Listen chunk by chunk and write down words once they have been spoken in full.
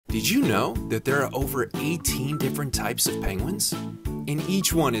Did you know that there are over 18 different types of penguins? And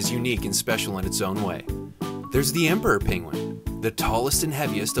each one is unique and special in its own way. There's the emperor penguin, the tallest and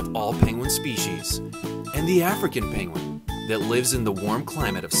heaviest of all penguin species, and the African penguin that lives in the warm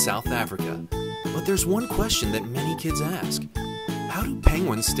climate of South Africa. But there's one question that many kids ask. How do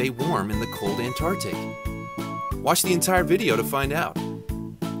penguins stay warm in the cold Antarctic? Watch the entire video to find out.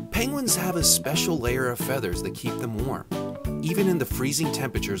 Penguins have a special layer of feathers that keep them warm, even in the freezing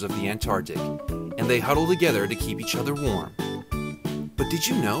temperatures of the Antarctic, and they huddle together to keep each other warm. But did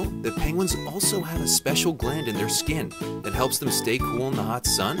you know that penguins also have a special gland in their skin that helps them stay cool in the hot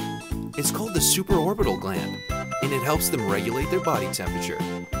sun? It's called the supraorbital gland, and it helps them regulate their body temperature.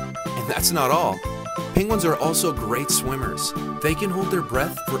 And that's not all. Penguins are also great swimmers. They can hold their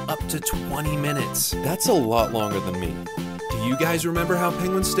breath for up to 20 minutes. That's a lot longer than me. Do you guys remember how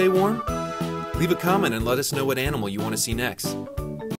penguins stay warm? Leave a comment and let us know what animal you want to see next.